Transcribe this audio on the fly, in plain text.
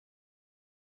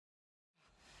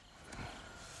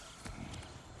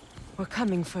We're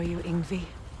coming for you, Ingvi.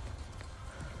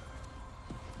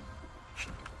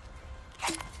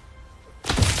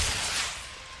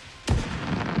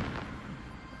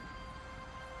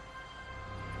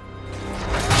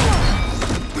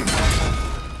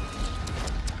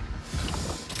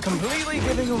 Completely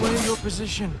giving away your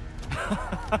position.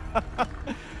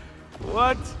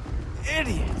 What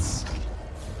idiots.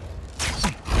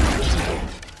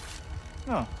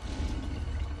 Oh.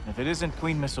 If it isn't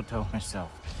Queen Mistletoe herself.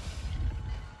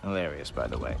 Hilarious, by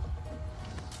the way.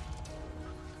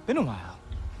 Been a while.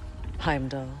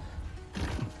 Heimdall.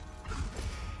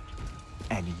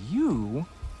 And you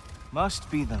must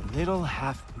be the little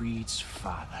half-breed's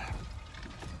father.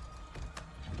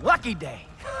 Lucky day!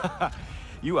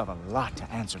 You have a lot to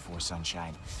answer for,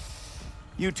 Sunshine.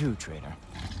 You too, traitor.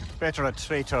 Better a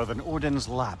traitor than Odin's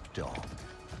lapdog.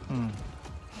 The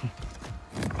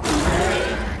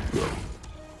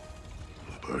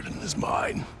burden is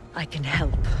mine. I can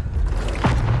help.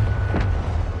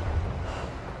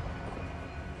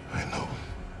 I know.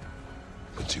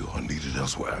 But you are needed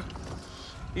elsewhere.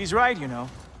 He's right, you know.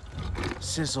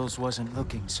 Sizzles wasn't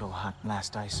looking so hot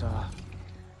last I saw.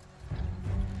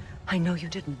 I know you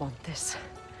didn't want this,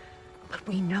 but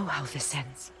we know how this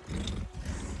ends.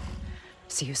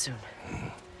 See you soon.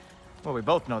 Well, we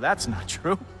both know that's not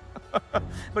true.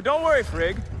 But don't worry,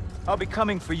 Frigg. I'll be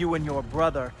coming for you and your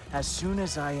brother as soon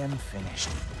as I am finished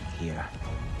here.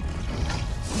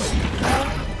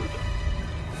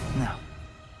 Now,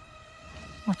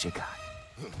 what you got?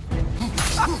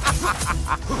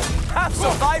 Have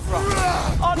some Vibra!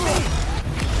 On me!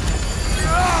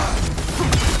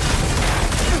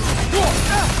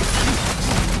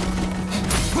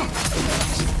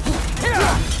 Here!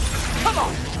 Come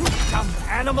on, dumb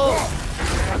animal!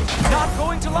 Not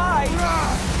going to lie!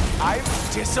 I'm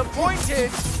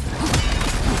disappointed!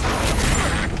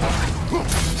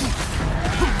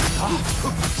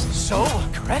 So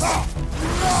aggressive!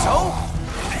 So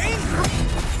angry!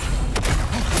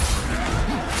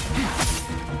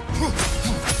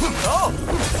 Oh!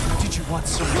 Did you want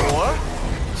some more?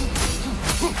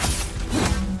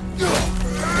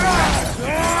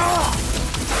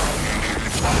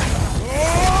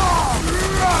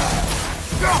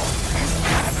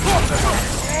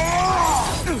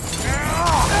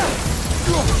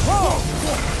 Whoa!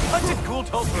 What did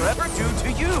Gulto forever do to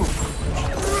you?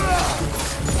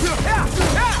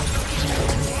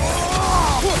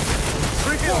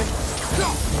 Really?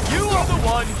 You are the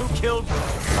one who killed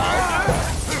Baldur?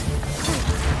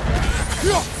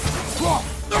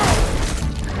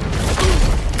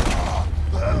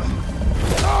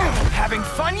 Having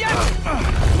fun yet?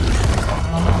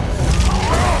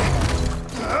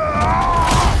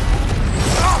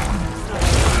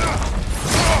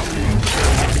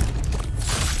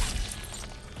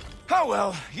 Oh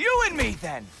well, you and me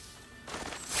then.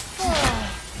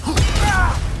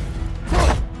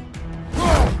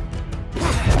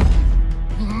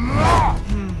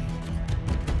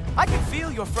 I can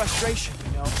feel your frustration,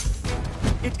 you know.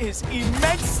 It is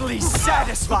immensely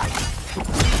satisfying.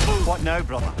 What now,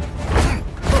 brother?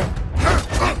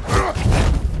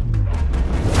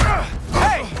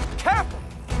 Hey, careful!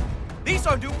 These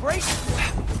are new braces.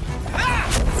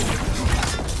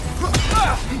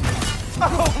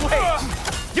 Oh,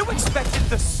 wait! You expected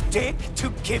the stick to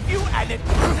give you an...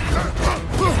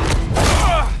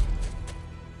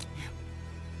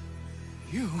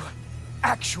 You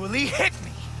actually hit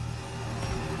me!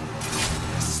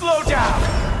 Slow down!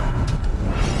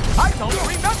 I don't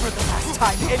remember the last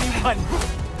time anyone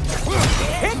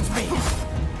hit me!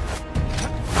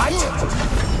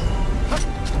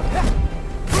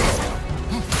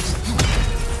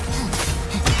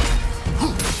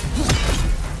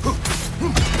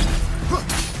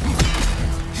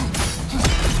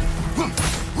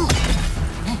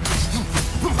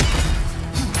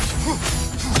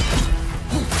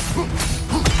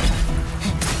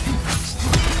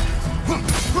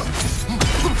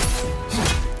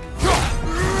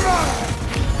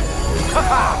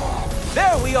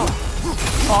 There we are!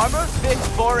 Armor fit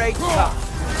for a tough.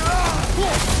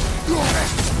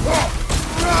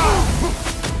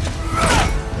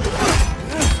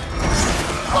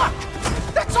 Look!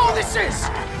 That's all this is!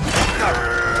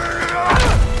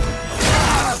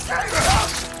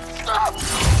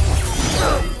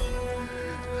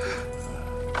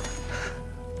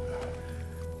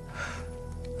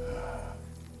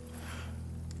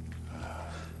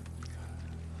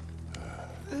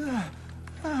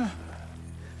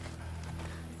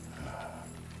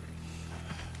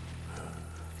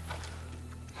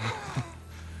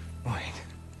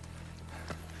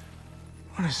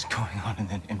 What is going on in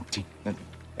that empty little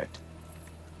head?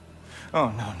 Oh,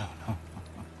 no.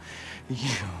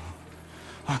 You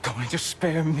are going to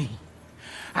spare me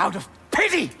out of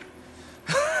pity!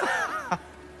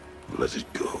 Let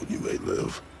it go, you may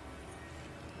live.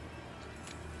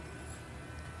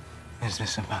 Is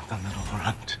this about the little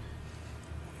runt?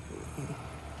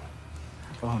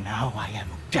 Oh, now I am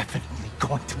definitely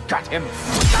going to gut him.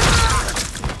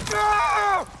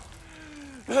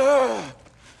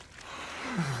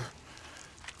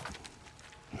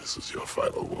 This is your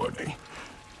final warning.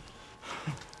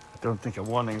 I don't think a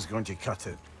warning's going to cut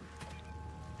it.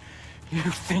 You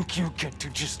think you get to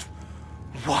just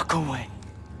walk away?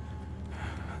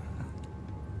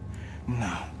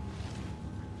 No.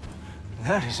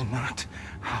 That is not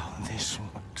how this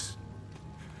works.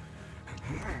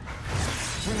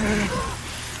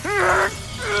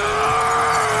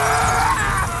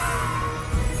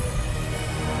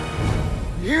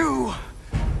 You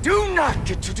do not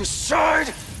get to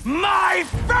decide my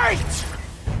fate!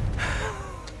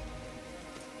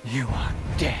 You are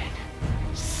dead,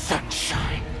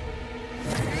 sunshine.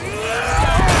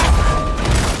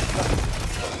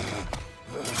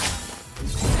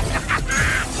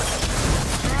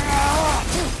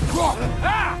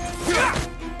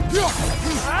 You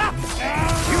are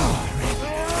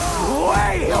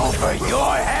way over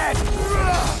your head!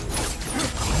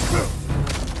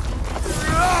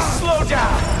 Slow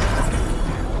down!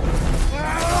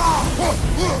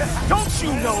 Don't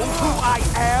you know who I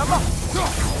am?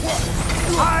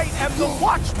 I am the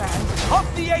Watchman of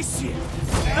the Aesir,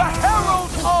 the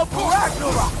Herald of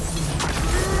Ragnarök!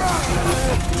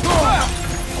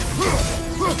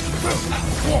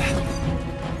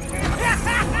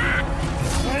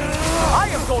 I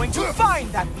am going to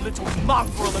find that little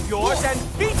mongrel of yours and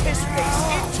beat his face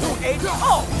into a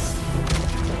pulp!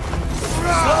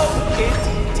 Slow it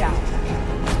down.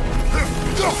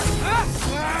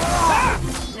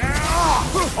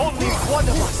 Only one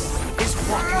of us is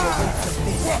walking away from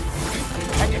this.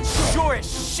 And it sure as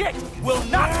shit will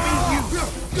not be you!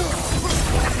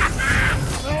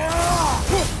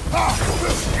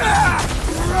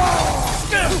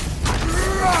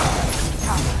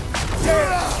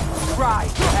 Dare try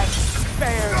and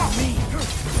spare me!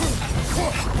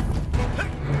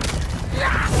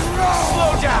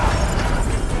 Slow down!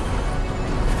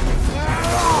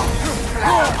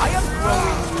 I am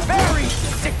growing very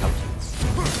sick of you!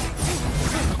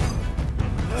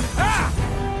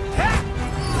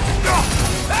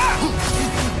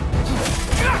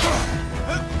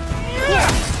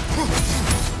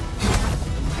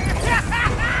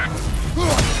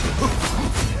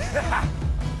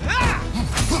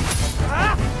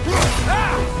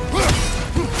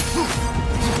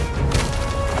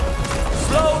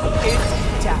 Slow it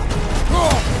down.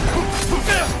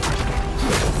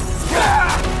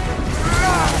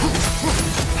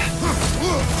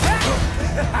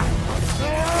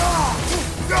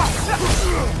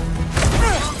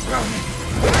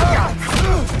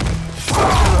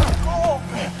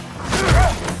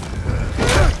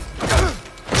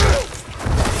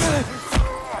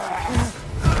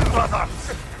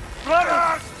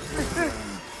 Brother!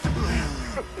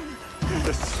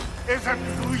 This isn't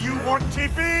who you want to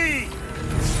be!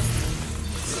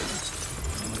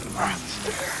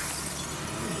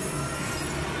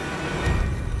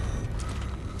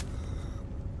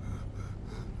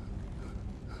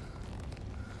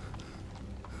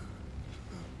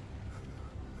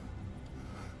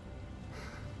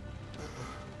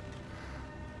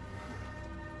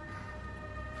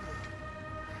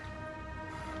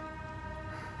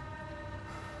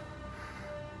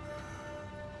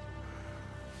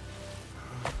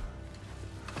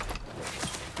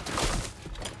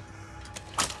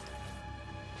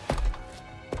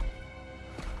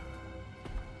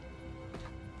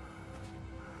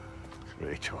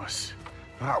 Kratos,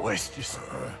 that was just...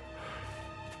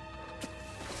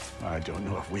 I don't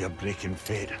know if we are breaking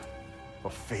fate,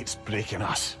 or fate's breaking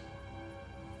us.